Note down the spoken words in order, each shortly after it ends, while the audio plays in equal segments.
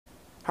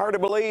Hard to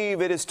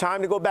believe it is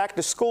time to go back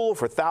to school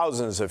for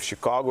thousands of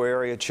Chicago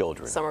area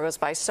children. Summer goes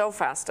by so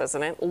fast,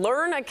 doesn't it?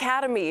 Learn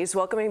Academy is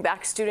welcoming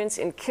back students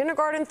in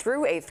kindergarten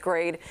through 8th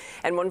grade.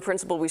 And one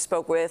principal we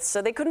spoke with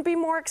said they couldn't be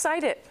more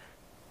excited.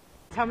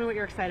 Tell me what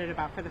you're excited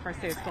about for the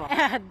first day of school.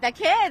 The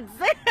kids.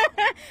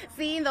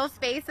 Seeing those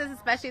faces,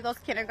 especially those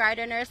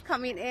kindergarteners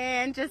coming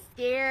in, just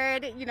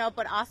scared,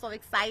 but also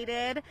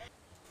excited.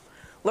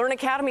 Learn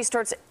Academy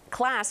starts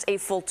class a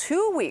full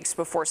 2 weeks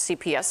before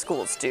CPS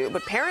schools do,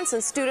 but parents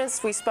and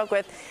students we spoke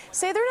with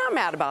say they're not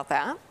mad about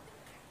that.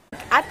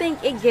 I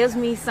think it gives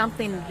me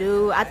something to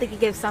do. I think it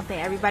gives something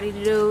everybody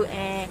to do,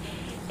 and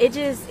it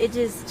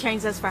just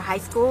trains us for high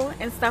school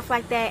and stuff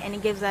like that, and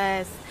it gives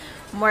us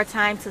more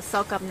time to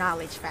soak up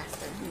knowledge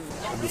faster.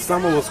 The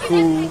summer was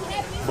cool,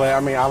 but I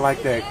mean, I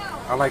like that.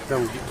 I like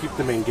them, keep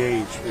them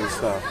engaged and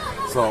stuff.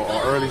 So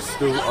an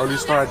early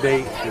start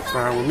date is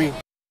fine with me.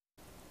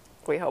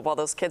 We hope all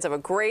those kids have a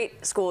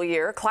great school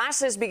year.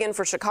 Classes begin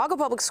for Chicago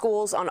Public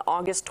Schools on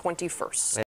August 21st.